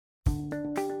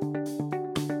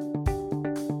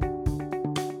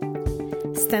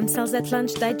Stem Cells at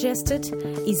Lunch Digested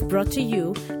is brought to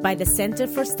you by the Centre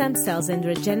for Stem Cells and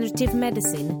Regenerative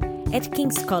Medicine at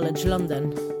King's College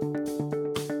London.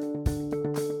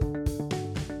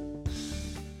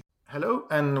 Hello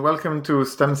and welcome to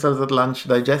Stem Cells at Lunch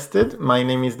Digested. My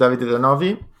name is Davide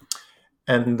Danovi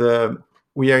and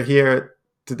we are here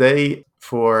today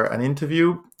for an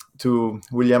interview to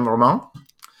William Roman.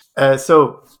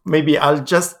 So maybe I'll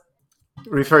just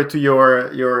refer to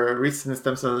your recent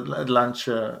Stem Cells at Lunch,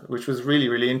 which was really,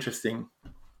 really interesting,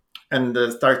 and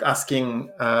start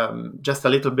asking just a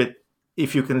little bit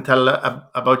if you can tell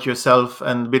about yourself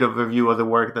and a bit of a view of the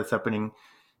work that's happening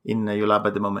in your lab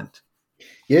at the moment.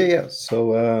 Yeah.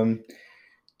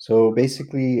 So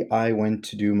basically, I went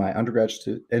to do my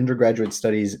undergraduate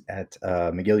studies at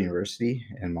McGill University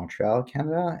in Montreal,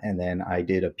 Canada, and then I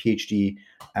did a PhD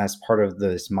as part of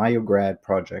this MyoGrad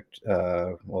project.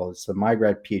 It's a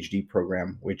MyoGrad PhD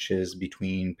program, which is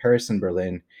between Paris and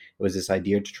Berlin. It was this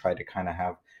idea to try to kind of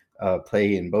have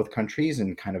play in both countries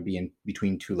and kind of be in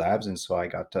between two labs, and so I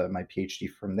got my PhD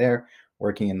from there,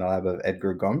 working in the lab of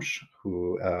Edgar Gomsch,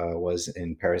 who was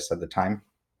in Paris at the time.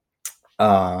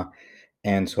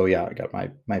 And so, I got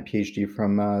my PhD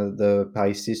from the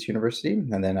Paris University,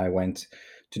 and then I went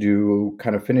to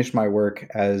finish my work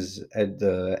as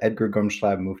the Edgar Gomsch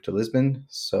lab moved to Lisbon.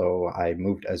 So I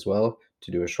moved as well to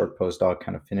do a short postdoc,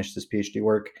 kind of finish this PhD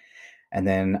work. And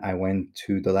then I went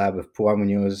to the lab of Pua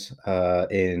Munoz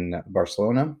in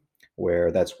Barcelona,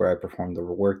 that's where I performed the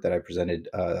work that I presented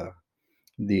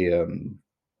during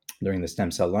the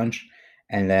stem cell lunch.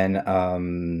 And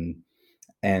then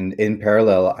and in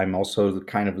parallel, I'm also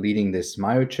kind of leading this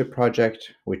MyoChip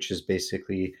project, which is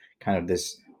basically kind of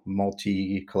this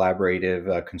multi-collaborative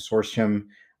consortium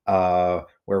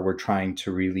where we're trying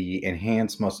to really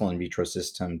enhance muscle in vitro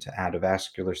system to add a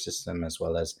vascular system as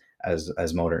well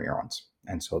as motor neurons.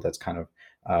 And so that's kind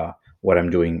of what I'm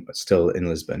doing still in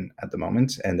Lisbon at the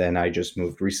moment. And then I just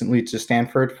moved recently to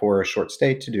Stanford for a short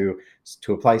stay to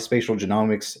apply spatial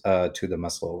genomics to the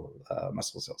muscle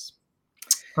cells.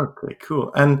 Okay,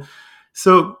 cool. And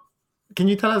so can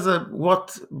you tell us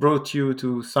what brought you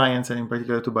to science and in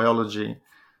particular to biology?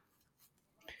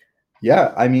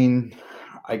 Yeah, I mean,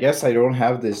 I guess I don't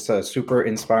have this super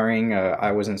inspiring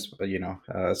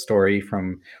story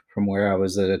from where I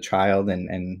was a child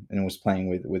and was playing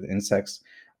with insects.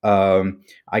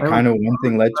 I kind of one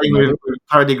thing led to another. With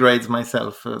tardigrades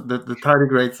myself. The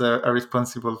tardigrades are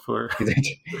responsible for.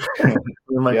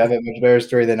 You have a much better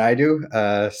story than I do.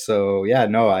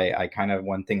 I kind of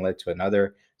one thing led to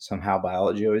another. Somehow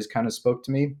biology always kind of spoke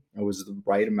to me. It was the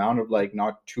right amount of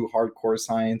not too hardcore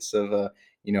science of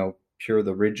pure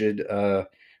the rigid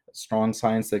strong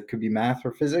science that could be math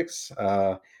or physics,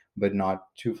 but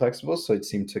not too flexible. So it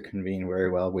seemed to convene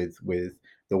very well with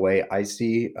the way I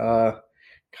see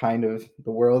kind of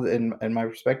the world in my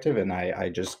perspective. And I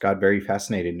just got very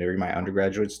fascinated during my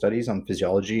undergraduate studies on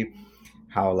physiology,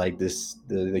 how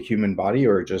the human body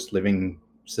or just living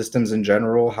systems in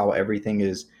general, how everything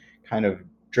is kind of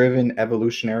driven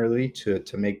evolutionarily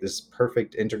to make this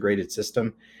perfect integrated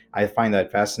system. I find that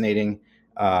fascinating.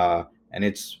 And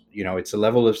it's a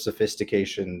level of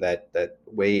sophistication that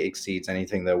way exceeds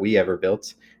anything that we ever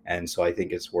built. And so I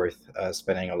think it's worth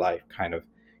spending a life kind of,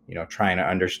 trying to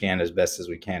understand as best as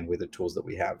we can with the tools that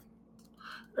we have.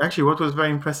 Actually, what was very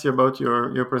impressive about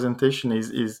your presentation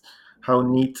is how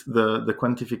neat the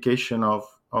quantification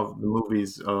of the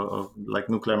movies of like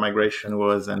nuclear migration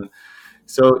was. And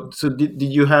so did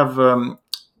you have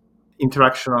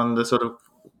interaction on the sort of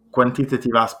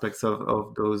quantitative aspects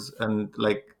of those, and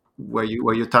were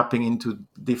you tapping into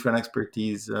different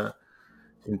expertise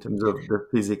in terms of the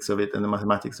physics of it and the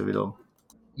mathematics of it all?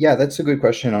 Yeah, that's a good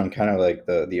question on kind of like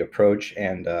the approach.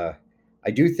 And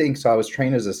I do think so. I was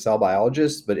trained as a cell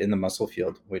biologist, but in the muscle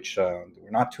field, which were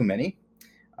not too many.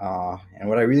 And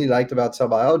what I really liked about cell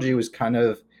biology was kind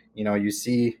of, you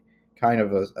see kind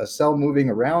of a cell moving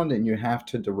around and you have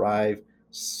to derive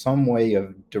some way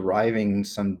of deriving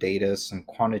some data, some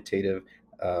quantitative,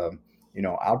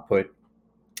 output.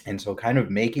 And so kind of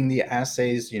making the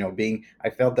assays, I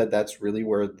felt that that's really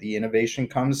where the innovation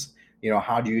comes.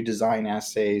 How do you design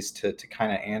assays to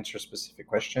kind of answer specific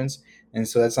questions? And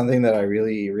so that's something that I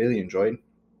really, really enjoyed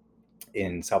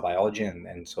in cell biology.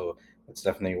 And so that's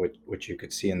definitely what you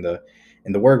could see in the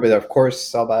work. But of course,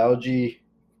 cell biology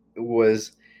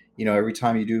was, every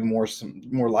time you do some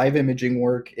more live imaging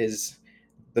work, is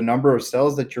the number of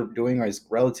cells that you're doing is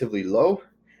relatively low.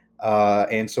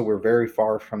 And so we're very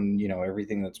far from,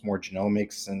 everything that's more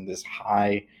genomics and this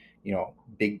high,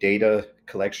 big data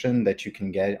collection that you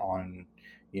can get on,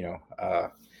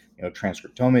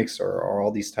 transcriptomics or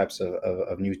all these types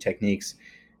of new techniques.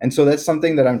 And so that's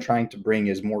something that I'm trying to bring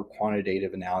is more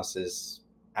quantitative analysis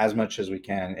as much as we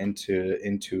can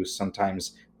into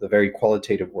sometimes the very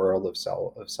qualitative world of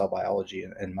cell biology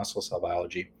and muscle cell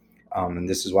biology. And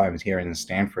this is why I'm here in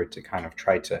Stanford to kind of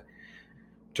try to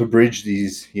bridge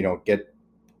these,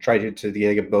 try to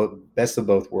get both best of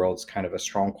both worlds, kind of a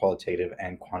strong qualitative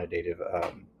and quantitative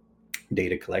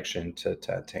data collection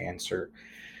to answer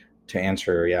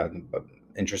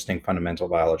interesting fundamental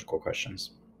biological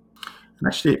questions.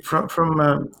 Actually,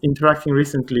 from interacting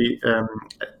recently,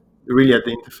 really at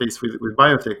the interface with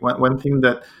biotech, one thing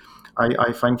that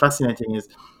I find fascinating is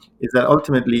that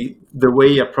ultimately the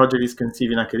way a project is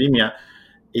conceived in academia,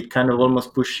 it kind of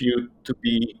almost pushes you to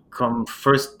become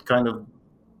first kind of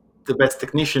the best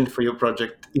technician for your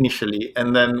project initially,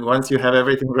 and then once you have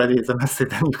everything ready as an asset,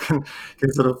 then you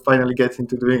can sort of finally get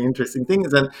into doing interesting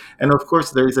things. And of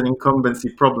course there is an incumbency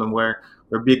problem where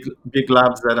big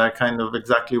labs that are kind of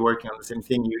exactly working on the same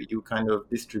thing, you kind of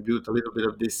distribute a little bit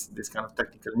of this kind of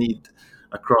technical need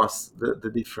across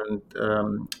the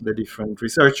different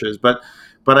researchers. But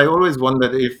I always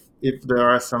wondered if there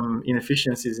are some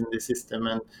inefficiencies in the system,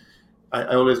 and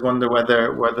I always wonder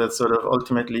whether sort of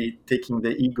ultimately taking the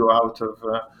ego out of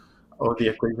the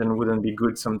equation wouldn't be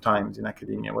good sometimes in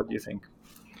academia. What do you think?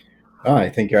 Oh, I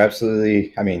think you're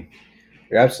absolutely. I mean,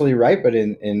 you're absolutely right. But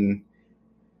in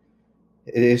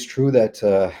it is true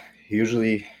that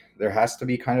usually there has to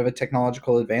be kind of a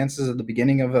technological advances at the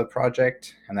beginning of a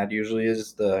project, and that usually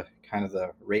is the kind of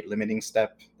the rate limiting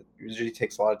step. That usually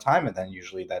takes a lot of time, and then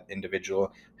usually that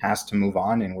individual has to move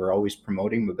on, and we're always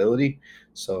promoting mobility.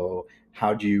 So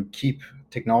how do you keep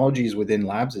technologies within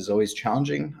labs is always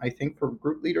challenging, I think, for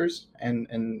group leaders and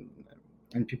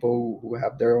people who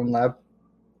have their own lab.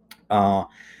 Uh,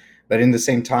 but in the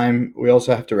same time, we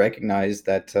also have to recognize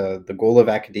that the goal of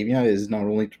academia is not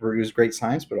only to produce great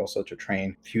science, but also to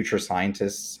train future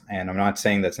scientists. And I'm not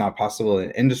saying that's not possible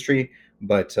in industry,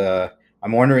 but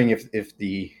I'm wondering if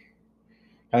the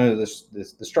kind of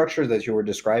the structures that you were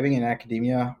describing in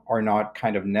academia are not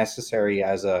kind of necessary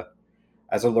as a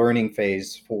learning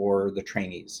phase for the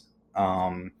trainees.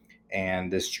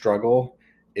 And this struggle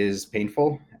is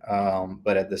painful,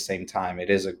 but at the same time,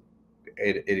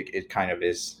 it kind of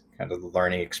is kind of the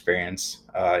learning experience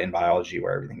in biology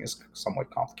where everything is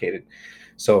somewhat complicated.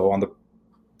 So on the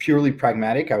purely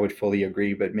pragmatic, I would fully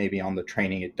agree, but maybe on the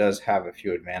training, it does have a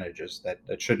few advantages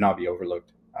that should not be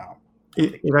overlooked.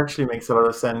 It actually makes a lot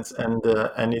of sense,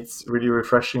 and it's really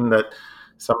refreshing that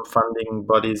some funding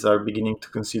bodies are beginning to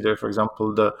consider, for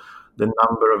example, the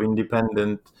number of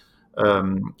independent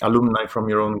alumni from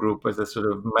your own group as a sort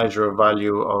of measure of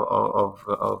value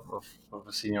of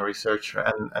a senior researcher,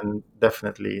 and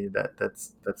definitely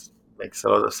that's makes a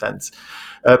lot of sense,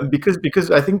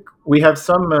 because I think we have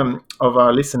some of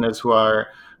our listeners who are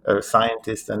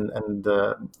scientists and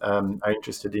are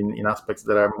interested in aspects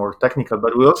that are more technical.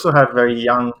 But we also have very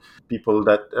young people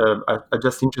that are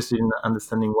just interested in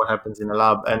understanding what happens in a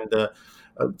lab. And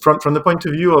from the point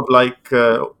of view of like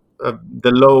the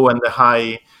low and the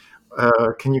high,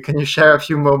 can you share a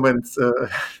few moments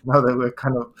now that we're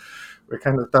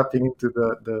kind of tapping into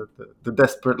the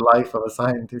desperate life of a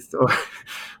scientist,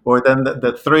 or then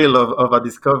the thrill of a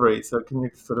discovery? So can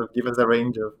you sort of give us a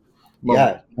range of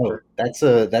moments? Yeah, no,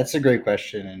 that's a great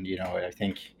question, and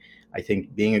I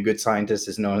think being a good scientist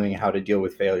is knowing how to deal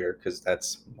with failure because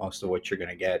that's most of what you're going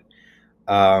to get.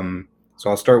 So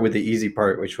I'll start with the easy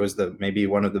part, which was the maybe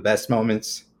one of the best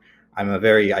moments. I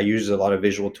use a lot of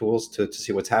visual tools to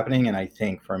see what's happening, and I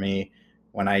think for me,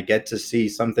 when I get to see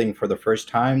something for the first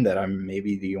time that I'm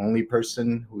maybe the only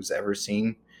person who's ever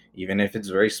seen, even if it's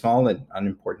very small and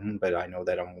unimportant, but I know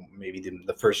that I'm maybe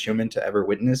the first human to ever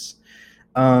witness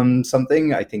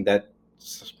something. I think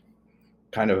that's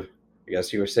kind of, I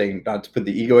guess you were saying not to put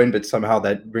the ego in, but somehow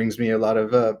that brings me a lot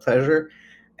of pleasure.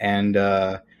 And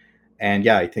and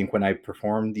yeah, I think when I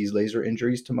performed these laser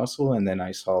injuries to muscle, and then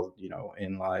I saw,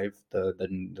 in live the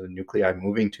nuclei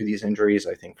moving to these injuries,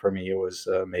 I think for me it was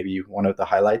maybe one of the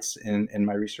highlights in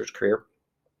my research career.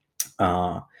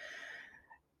 Uh,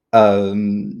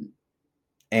 um,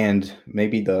 and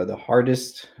maybe the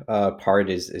hardest part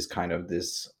is kind of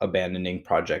this abandoning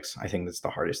projects. I think that's the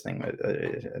hardest thing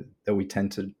that we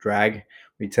tend to drag.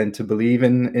 We tend to believe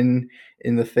in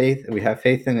the faith. We have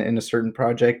faith in a certain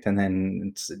project, and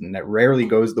then and that rarely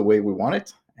goes the way we want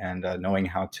it. And knowing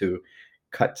how to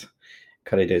cut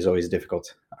cut it is always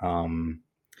difficult.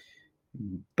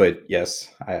 But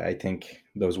yes, I think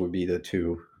those would be the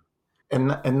two.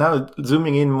 And now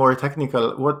zooming in more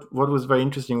technical, what was very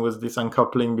interesting was this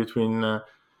uncoupling between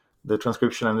the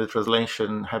transcription and the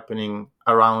translation happening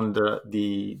around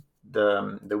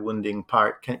the wounding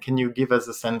part. Can you give us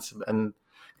a sense and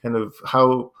kind of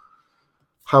how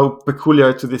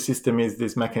peculiar to the system is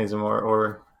this mechanism,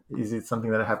 or is it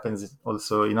something that happens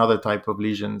also in other type of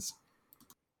lesions?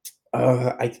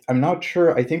 I'm not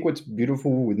sure. I think what's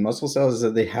beautiful with muscle cells is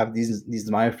that they have these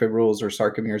myofibrils or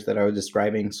sarcomeres that I was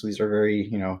describing. So these are very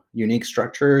unique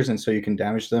structures, and so you can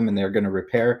damage them, and they're going to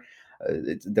repair.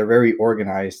 They're very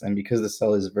organized, and because the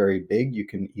cell is very big, you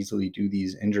can easily do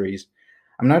these injuries.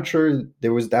 I'm not sure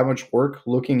there was that much work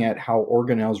looking at how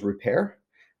organelles repair.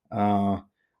 Uh,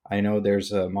 I know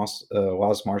there's a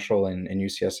Wallace Marshall in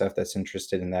UCSF that's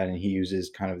interested in that, and he uses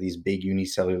kind of these big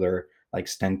unicellular like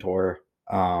Stentor,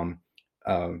 um,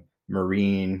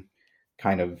 marine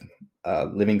kind of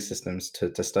living systems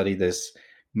to study this.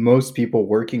 Most people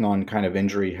working on kind of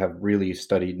injury have really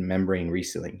studied membrane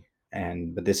resealing,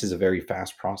 but this is a very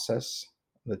fast process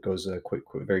that goes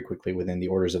very quickly within the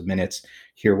orders of minutes.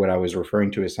 Here, what I was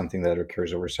referring to is something that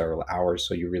occurs over several hours,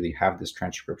 so you really have this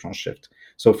transcriptional shift.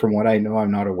 So from what I know,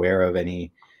 I'm not aware of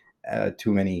any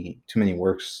too many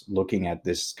works looking at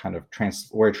this kind of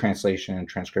where translation and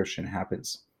transcription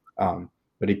happens.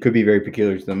 But it could be very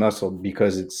peculiar to the muscle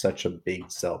because it's such a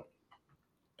big cell.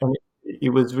 And it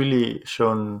was really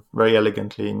shown very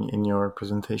elegantly in your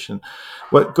presentation.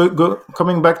 Well,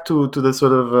 coming back to the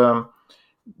sort of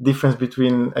difference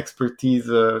between expertise,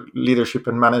 leadership,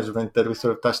 and management that we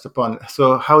sort of touched upon.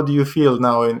 So, how do you feel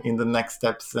now in the next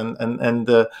steps, and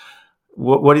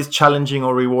what is challenging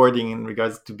or rewarding in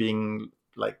regards to being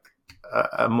like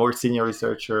a more senior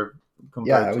researcher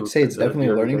compared I would to say it's definitely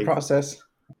a learning days? process.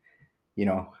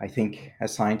 I think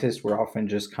as scientists, we're often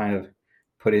just kind of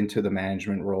put into the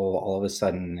management role all of a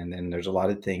sudden, and then there's a lot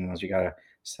of things you got to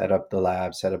set up the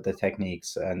lab, set up the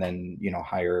techniques, and then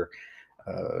hire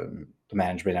the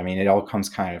management. I mean, it all comes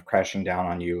kind of crashing down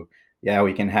on you. Yeah,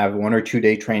 we can have 1 or 2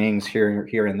 day trainings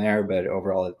here and there, but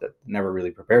overall, it never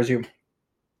really prepares you.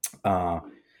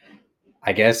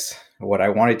 I guess what I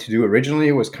wanted to do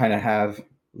originally was kind of have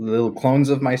little clones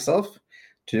of myself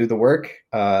to do the work,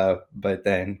 but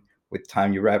then with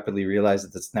time, you rapidly realize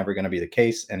that that's never going to be the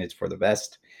case, and it's for the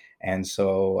best. And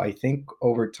so I think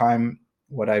over time,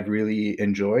 what I've really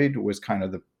enjoyed was kind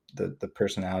of the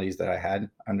personalities that I had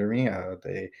under me.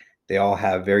 They all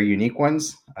have very unique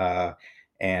ones,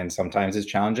 and sometimes it's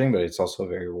challenging, but it's also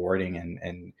very rewarding,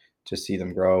 and to see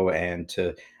them grow. And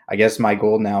I guess my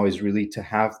goal now is really to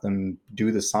have them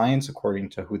do the science according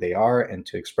to who they are and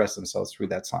to express themselves through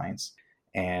that science.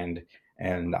 And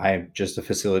I'm just a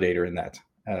facilitator in that.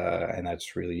 And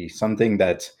that's really something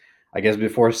that I guess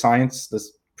before science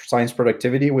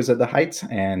productivity was at the height,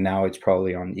 and now it's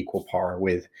probably on equal par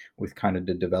with kind of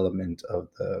the development of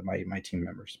my team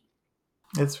members.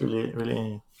 It's really,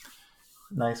 really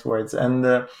nice words.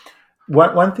 And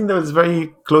one thing that was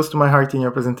very close to my heart in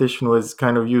your presentation was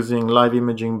kind of using live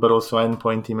imaging, but also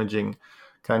endpoint imaging,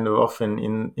 kind of often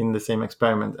in the same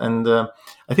experiment. And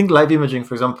I think live imaging,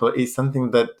 for example, is something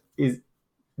that is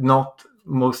not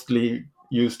mostly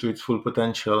used to its full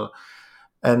potential.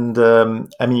 And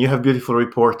I mean, you have beautiful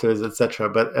reporters, etc.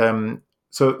 But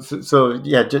so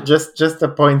yeah, just a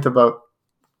point about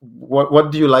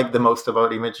what do you like the most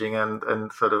about imaging,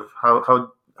 and sort of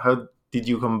how did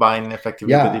you combine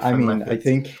effectively the different methods? I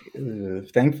think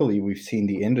thankfully we've seen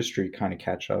the industry kind of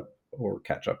catch up,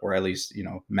 or at least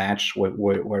match what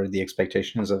are the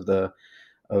expectations of the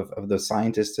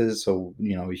scientists is. So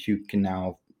if you can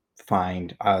now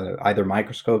find either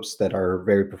microscopes that are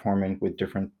very performant with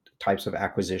different types of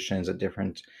acquisitions at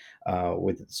different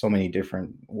with so many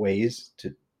different ways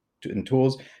and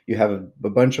tools, you have a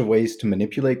bunch of ways to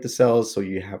manipulate the cells. So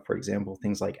you have, for example,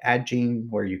 things like AdGene,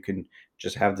 where you can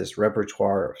just have this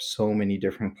repertoire of so many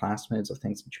different plasmids of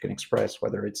things that you can express,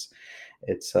 whether it's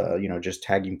just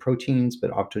tagging proteins,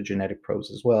 but optogenetic probes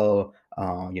as well.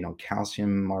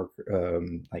 Calcium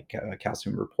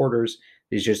calcium reporters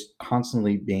is just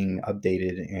constantly being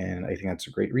updated, and I think that's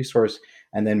a great resource.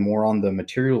 And then more on the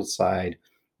material side,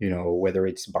 whether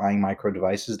it's buying micro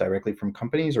devices directly from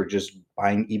companies or just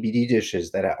buying EBD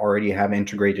dishes that already have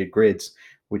integrated grids,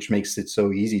 which makes it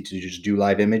so easy to just do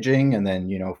live imaging and then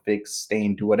fix,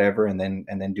 stain, do whatever, and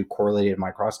then do correlated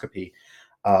microscopy.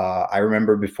 I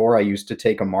remember before I used to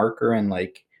take a marker and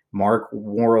mark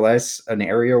more or less an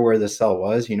area where the cell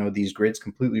was. These grids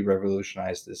completely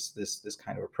revolutionized this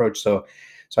kind of approach. So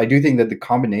I do think that the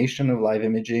combination of live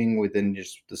imaging within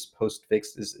just this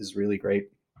post-fix is really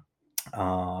great,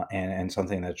 and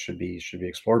something that should be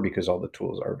explored because all the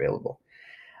tools are available.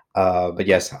 But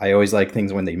yes, I always like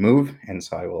things when they move, and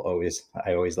so I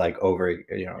always like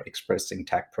expressing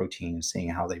tack proteins, seeing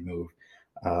how they move.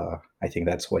 I think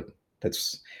that's what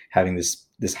that's having this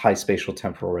high spatial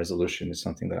temporal resolution is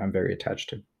something that I'm very attached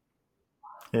to.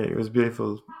 Yeah, it was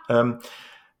beautiful.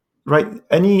 Right.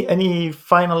 Any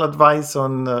final advice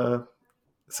on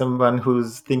someone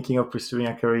who's thinking of pursuing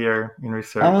a career in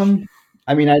research?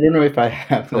 I mean, I don't know if I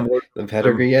have the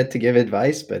pedigree yet to give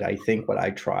advice, but I think what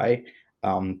I try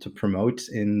to promote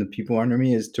in the people under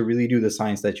me is to really do the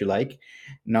science that you like,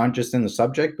 not just in the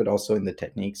subject, but also in the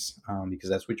techniques, because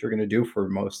that's what you're going to do for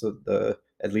most of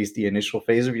at least the initial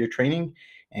phase of your training.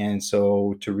 And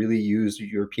so to really use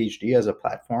your PhD as a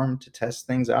platform to test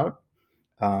things out,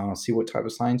 see what type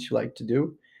of science you like to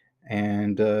do,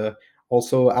 and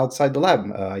also outside the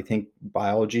lab. I think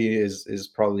biology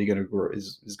is probably going to grow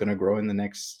is going to grow in the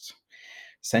next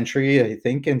century, I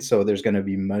think, and so there's going to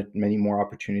be many more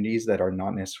opportunities that are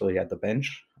not necessarily at the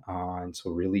bench. And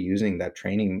so really using that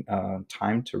training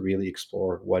time to really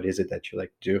explore what is it that you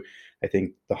like to do. I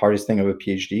think the hardest thing of a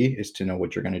PhD is to know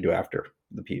what you're going to do after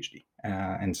the PhD.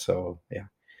 And so, yeah,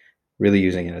 really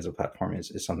using it as a platform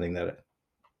is something that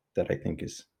I think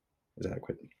is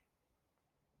adequate.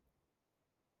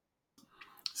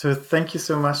 So thank you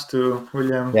so much to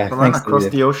William Thanks, across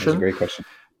David. the ocean. That's a great question.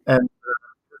 And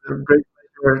a great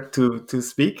pleasure to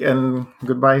speak, and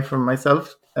goodbye from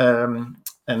myself.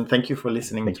 And thank you for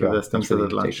listening to the Stem Cell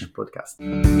at Lunch podcast.